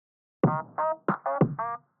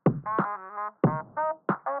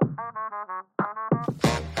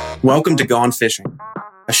Welcome to Gone Phishing,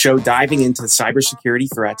 a show diving into the cybersecurity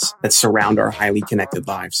threats that surround our highly connected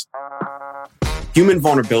lives. Human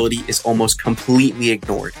vulnerability is almost completely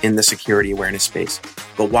ignored in the security awareness space.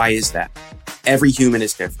 But why is that? Every human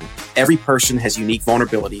is different. Every person has unique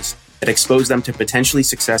vulnerabilities that expose them to potentially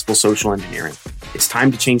successful social engineering. It's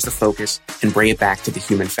time to change the focus and bring it back to the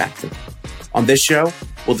human factor. On this show,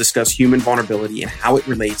 we'll discuss human vulnerability and how it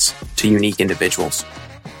relates to unique individuals.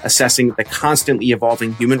 Assessing the constantly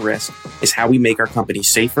evolving human risk is how we make our company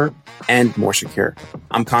safer and more secure.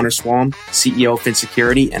 I'm Connor Swalm, CEO of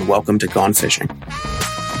FinSecurity, and welcome to Gone Phishing.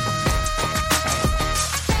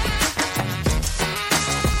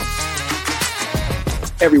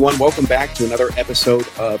 Hey everyone, welcome back to another episode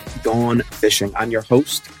of Gone Phishing. I'm your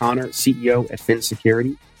host, Connor, CEO at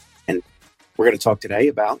FinSecurity, and we're going to talk today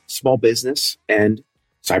about small business and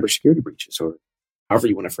cybersecurity breaches, or however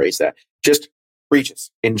you want to phrase that. Just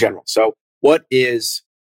breaches in general. So what is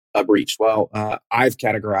a breach? Well, I've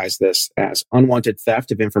categorized this as unwanted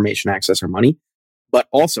theft of information, access, or money, but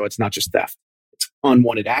also it's not just theft. It's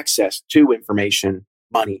unwanted access to information,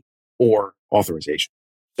 money, or authorization.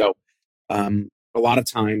 So a lot of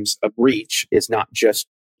times a breach is not just,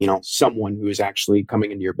 someone who is actually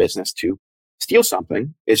coming into your business to steal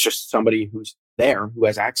something. It's just somebody who's there who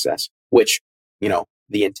has access, which,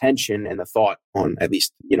 the intention and the thought on at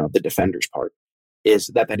least, the defender's part is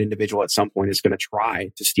that individual at some point is going to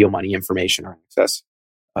try to steal money, information, or access.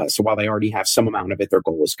 So while they already have some amount of it, their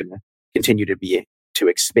goal is going to continue to be to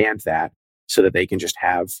expand that so that they can just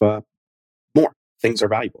have more. Things are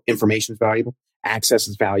valuable. Information is valuable. Access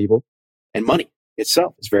is valuable. And money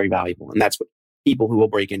itself is very valuable. And that's what people who will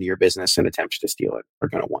break into your business and attempt to steal it are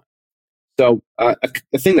going to want. So a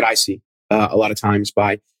thing that I see a lot of times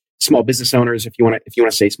by small business owners, if you want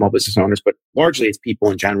to say small business owners, but largely it's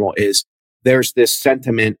people in general, is there's this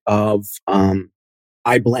sentiment of,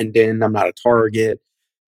 I blend in, I'm not a target,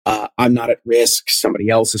 I'm not at risk, somebody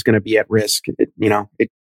else is going to be at risk. It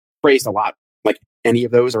phrased a lot, like any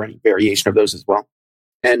of those or any variation of those as well.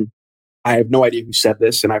 And I have no idea who said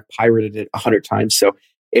this, and I've pirated it 100 times. So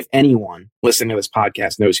if anyone listening to this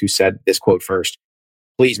podcast knows who said this quote first,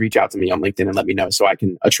 please reach out to me on LinkedIn and let me know so I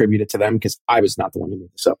can attribute it to them, because I was not the one who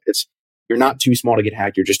made this up. You're not too small to get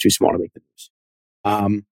hacked, you're just too small to make the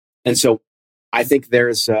news. And so I think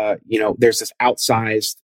there's this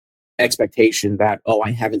outsized expectation that,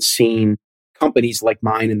 I haven't seen companies like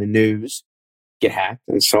mine in the news get hacked,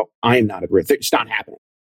 and so I'm not at risk. It's not happening.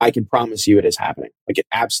 I can promise you it is happening. Like, it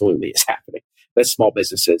absolutely is happening. That small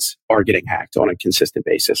businesses are getting hacked on a consistent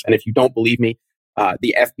basis. And if you don't believe me,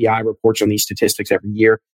 the FBI reports on these statistics every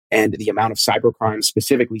year, and the amount of cybercrime,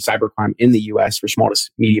 specifically cybercrime in the US for small to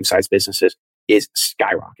medium-sized businesses, is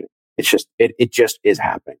skyrocketing. It just is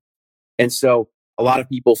happening. And so a lot of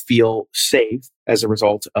people feel safe as a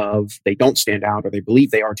result of they don't stand out or they believe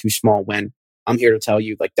they are too small, when I'm here to tell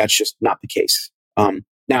you, like, that's just not the case.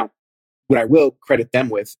 Now, what I will credit them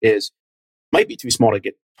with is might be too small to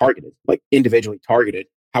get targeted, like individually targeted.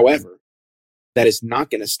 However, that is not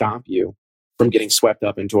going to stop you from getting swept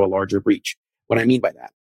up into a larger breach. What I mean by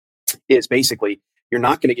that is basically you're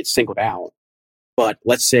not going to get singled out, but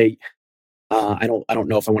let's say, I don't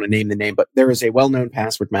know if I want to name the name, but there is a well-known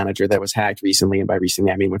password manager that was hacked recently. And by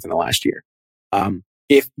recently, I mean within the last year.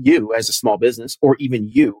 If you as a small business, or even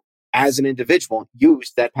you as an individual,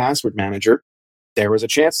 used that password manager, there was a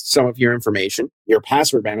chance some of your information, your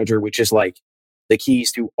password manager, which is like the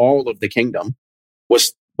keys to all of the kingdom,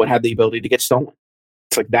 was what had the ability to get stolen.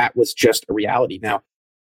 It's like that was just a reality. Now,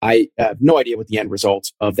 I have no idea what the end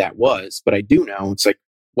result of that was, but I do know it's like,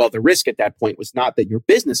 well, the risk at that point was not that your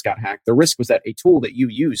business got hacked. The risk was that a tool that you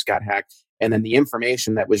use got hacked, and then the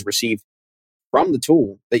information that was received from the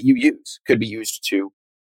tool that you use could be used to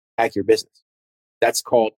hack your business. That's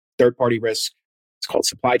called third-party risk. It's called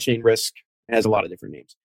supply chain risk. It has a lot of different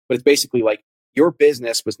names. But it's basically like your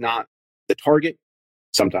business was not the target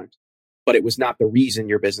sometimes, but it was not the reason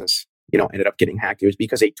your business, ended up getting hacked. It was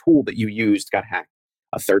because a tool that you used got hacked,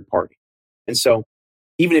 a third party. And so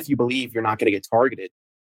even if you believe you're not going to get targeted,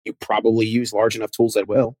 you probably use large enough tools that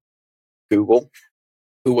will. Google,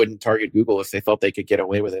 who wouldn't target Google if they thought they could get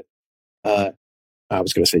away with it? I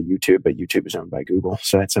was going to say YouTube, but YouTube is owned by Google,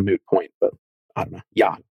 so that's a moot point. But I don't know.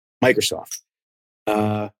 Yahoo, Microsoft,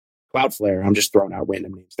 Cloudflare. I'm just throwing out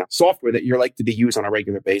random names now. Software that you're likely to use on a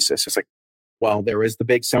regular basis. It's like, well, there was the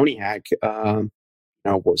big Sony hack.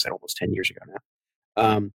 What was that? Almost 10 years ago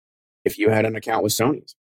now. If you had an account with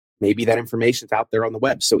Sony's, maybe that information's out there on the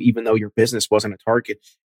web. So even though your business wasn't a target,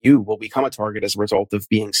 you will become a target as a result of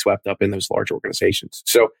being swept up in those large organizations.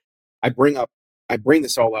 So I bring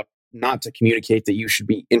this all up not to communicate that you should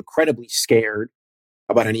be incredibly scared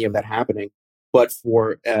about any of that happening, but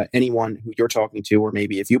for anyone who you're talking to, or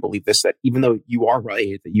maybe if you believe this, that even though you are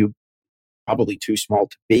right, that you're probably too small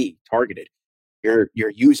to be targeted, you're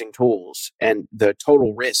using tools, and the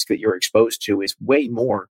total risk that you're exposed to is way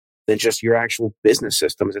more than just your actual business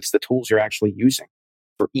systems. It's the tools you're actually using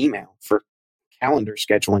for email, for calendar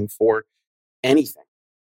scheduling, for anything,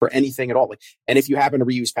 at all. And if you happen to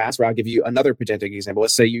reuse password, I'll give you another pedantic example.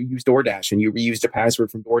 Let's say you use DoorDash and you reused a password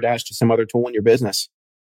from DoorDash to some other tool in your business.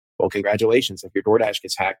 Well, congratulations. If your DoorDash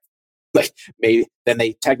gets hacked, like maybe then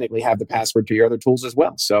they technically have the password to your other tools as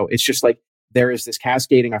well. So it's just like there is this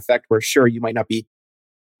cascading effect where sure, you might not be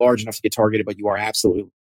large enough to get targeted, but you are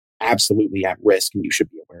absolutely at risk, and you should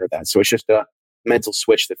be aware of that. So it's just a mental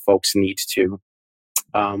switch that folks need to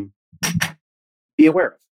be aware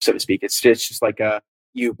of, so to speak. It's just like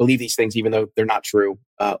you believe these things even though they're not true,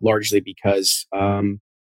 largely because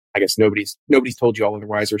I guess nobody's told you all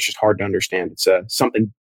otherwise, or it's just hard to understand. It's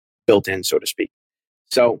something built in, so to speak.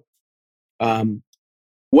 So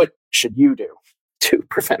what should you do to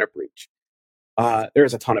prevent a breach?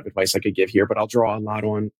 There's a ton of advice I could give here, but I'll draw a lot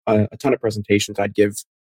on a ton of presentations I'd give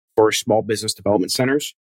for small business development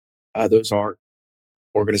centers. Those are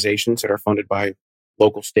organizations that are funded by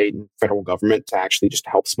local, state, and federal government to actually just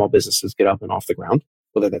help small businesses get up and off the ground,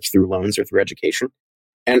 whether that's through loans or through education.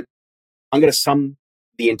 And I'm going to sum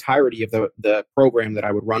the entirety of the program that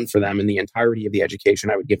I would run for them and the entirety of the education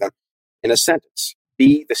I would give them in a sentence.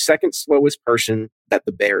 Be the second slowest person that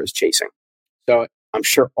the bear is chasing. So I'm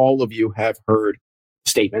sure all of you have heard the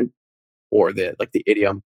statement or the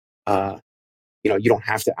idiom, you don't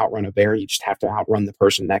have to outrun a bear, you just have to outrun the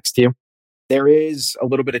person next to you. There is a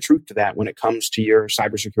little bit of truth to that when it comes to your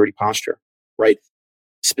cybersecurity posture, right?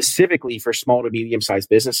 Specifically for small to medium-sized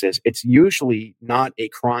businesses, it's usually not a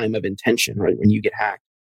crime of intention, right? When you get hacked,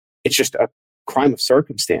 it's just a crime of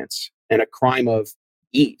circumstance and a crime of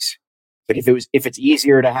ease. But if it's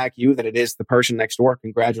easier to hack you than it is the person next door,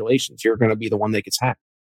 congratulations, you're going to be the one that gets hacked.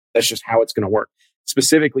 That's just how it's going to work.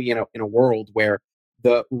 Specifically, in a world where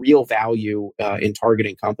the real value in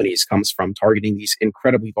targeting companies comes from targeting these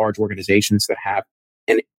incredibly large organizations that have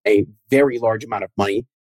a very large amount of money,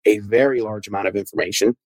 a very large amount of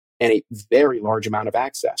information, and a very large amount of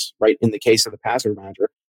access, right? In the case of the password manager,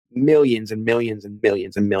 millions and millions and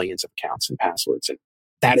millions and millions of accounts and passwords. And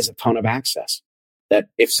that is a ton of access that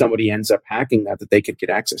if somebody ends up hacking that they could get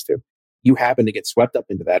access to. You happen to get swept up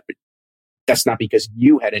into that, but that's not because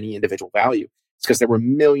you had any individual value. It's because there were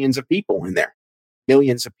millions of people in there,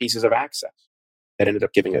 millions of pieces of access that ended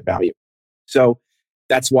up giving it value. So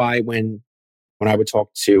that's why when I would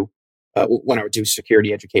talk to, when I would do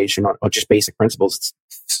security education on just basic principles, it's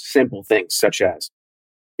simple things such as,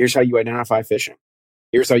 here's how you identify phishing.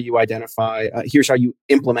 Here's how you here's how you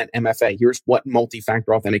implement MFA. Here's what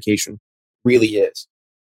multi-factor authentication really is.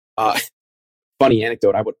 Funny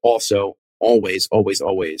anecdote, I would also always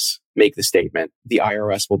make the statement, the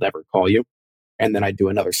IRS will never call you. And then I'd do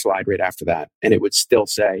another slide right after that. And it would still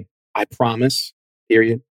say, I promise,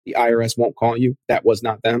 period, the IRS won't call you. That was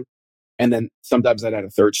not them. And then sometimes I'd add a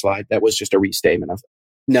third slide. That was just a restatement of,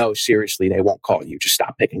 no, seriously, they won't call you. Just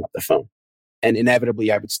stop picking up the phone. And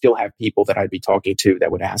inevitably, I would still have people that I'd be talking to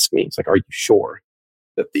that would ask me, it's like, are you sure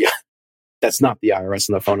that that's not the IRS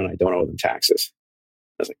on the phone and I don't owe them taxes?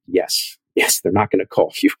 I was like, yes, they're not going to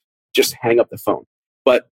call you. Just hang up the phone.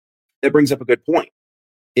 But that brings up a good point,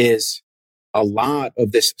 is a lot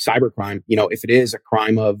of this cybercrime, if it is a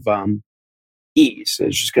crime of ease,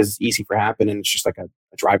 it's just because it's easy for happen and it's just like a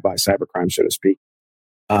drive-by cybercrime, so to speak.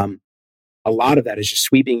 A lot of that is just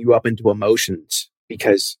sweeping you up into emotions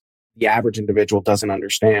because the average individual doesn't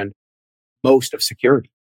understand most of security.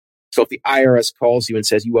 So if the IRS calls you and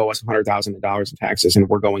says, you owe us $100,000 in taxes and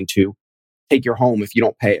we're going to take your home if you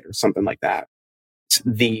don't pay it or something like that,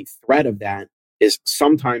 the threat of that is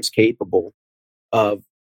sometimes capable of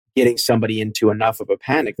getting somebody into enough of a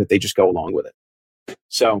panic that they just go along with it.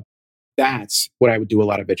 So that's what I would do a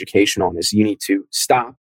lot of education on, is you need to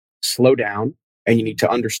stop, slow down, and you need to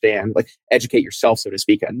understand, educate yourself, so to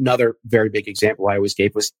speak. Another very big example I always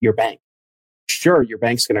gave was your bank. Sure, your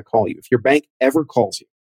bank's going to call you. If your bank ever calls you,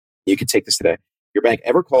 you could take this today. Your bank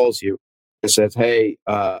ever calls you and says, hey,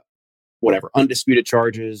 whatever, undisputed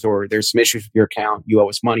charges, or there's some issues with your account, you owe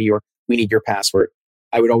us money, or we need your password.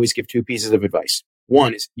 I would always give two pieces of advice.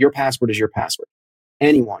 One is your password is your password.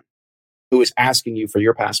 Anyone who is asking you for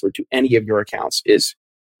your password to any of your accounts is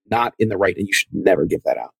not in the right, and you should never give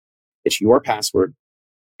that out. It's your password.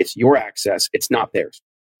 It's your access. It's not theirs.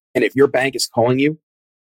 And if your bank is calling you,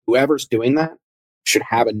 whoever's doing that should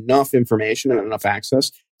have enough information and enough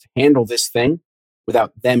access to handle this thing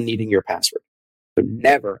without them needing your password. So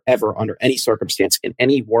never, ever, under any circumstance, in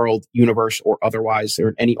any world, universe, or otherwise,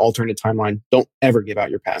 or any alternate timeline, don't ever give out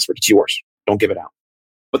your password. It's yours. Don't give it out.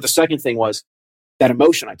 But the second thing was that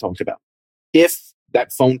emotion I talked about. If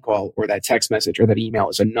that phone call or that text message or that email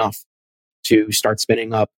is enough to start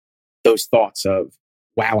spinning up those thoughts of,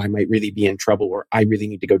 wow, I might really be in trouble, or I really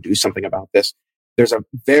need to go do something about this, there's a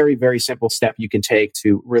very, very simple step you can take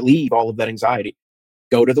to relieve all of that anxiety.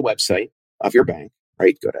 Go to the website of your bank,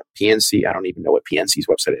 right? Go to PNC. I don't even know what PNC's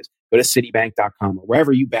website is. Go to citibank.com or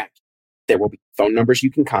wherever you bank. There will be phone numbers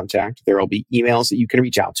you can contact. There will be emails that you can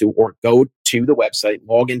reach out to, or go to the website,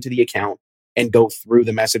 log into the account, and go through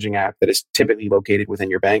the messaging app that is typically located within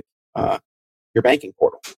your bank, your banking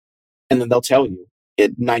portal. And then they'll tell you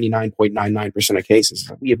in 99.99% of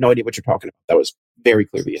cases, we have no idea what you're talking about. That was very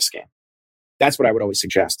clearly a scam. That's what I would always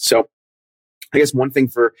suggest. So I guess one thing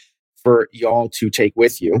for y'all to take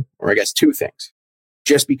with you, or I guess two things.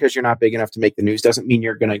 Just because you're not big enough to make the news doesn't mean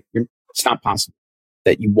it's not possible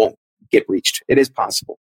that you won't get breached. It is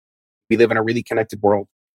possible. We live in a really connected world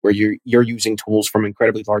where you're using tools from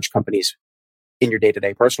incredibly large companies in your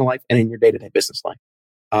day-to-day personal life and in your day-to-day business life.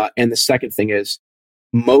 And the second thing is,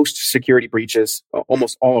 most security breaches,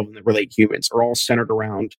 almost all of them that relate to humans, are all centered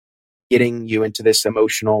around getting you into this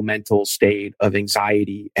emotional, mental state of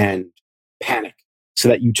anxiety and panic so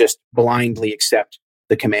that you just blindly accept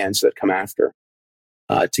the commands that come after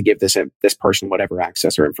to give this person whatever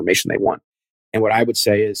access or information they want. And what I would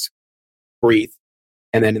say is breathe.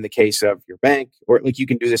 And then in the case of your bank, or like you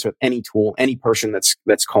can do this with any tool, any person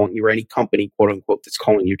that's calling you, or any company, quote unquote, that's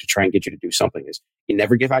calling you to try and get you to do something, is you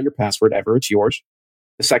never give out your password ever. It's yours.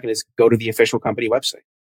 The second is go to the official company website,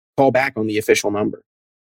 call back on the official number,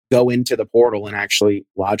 go into the portal and actually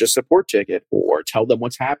lodge a support ticket or tell them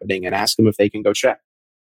what's happening and ask them if they can go check.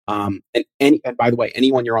 And by the way,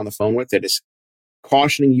 anyone you're on the phone with that is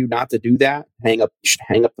cautioning you not to do that, you should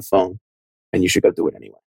hang up the phone and you should go do it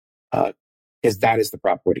anyway. Because that is the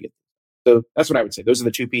proper way to get it. So that's what I would say. Those are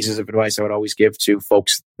the two pieces of advice I would always give to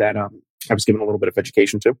folks that I was given a little bit of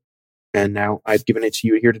education to. And now I've given it to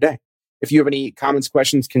you here today. If you have any comments,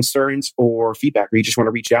 questions, concerns, or feedback, or you just want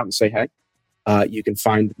to reach out and say, hey, you can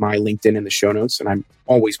find my LinkedIn in the show notes. And I'm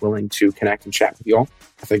always willing to connect and chat with you all.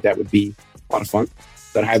 I think that would be a lot of fun.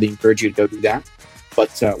 So I highly encourage you to go do that.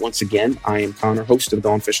 But once again, I am Connor, host of the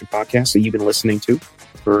Gone Fishing Podcast that you've been listening to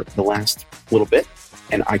for the last little bit.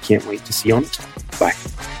 And I can't wait to see you on next time. Bye.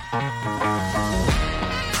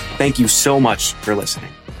 Thank you so much for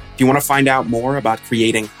listening. If you want to find out more about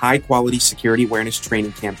creating high-quality security awareness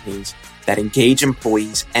training campaigns that engage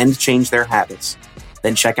employees and change their habits,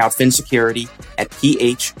 then check out FinSecurity at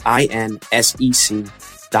phinsec.io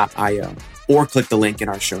or click the link in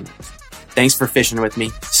our show notes. Thanks for fishing with me.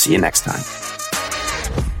 See you next time.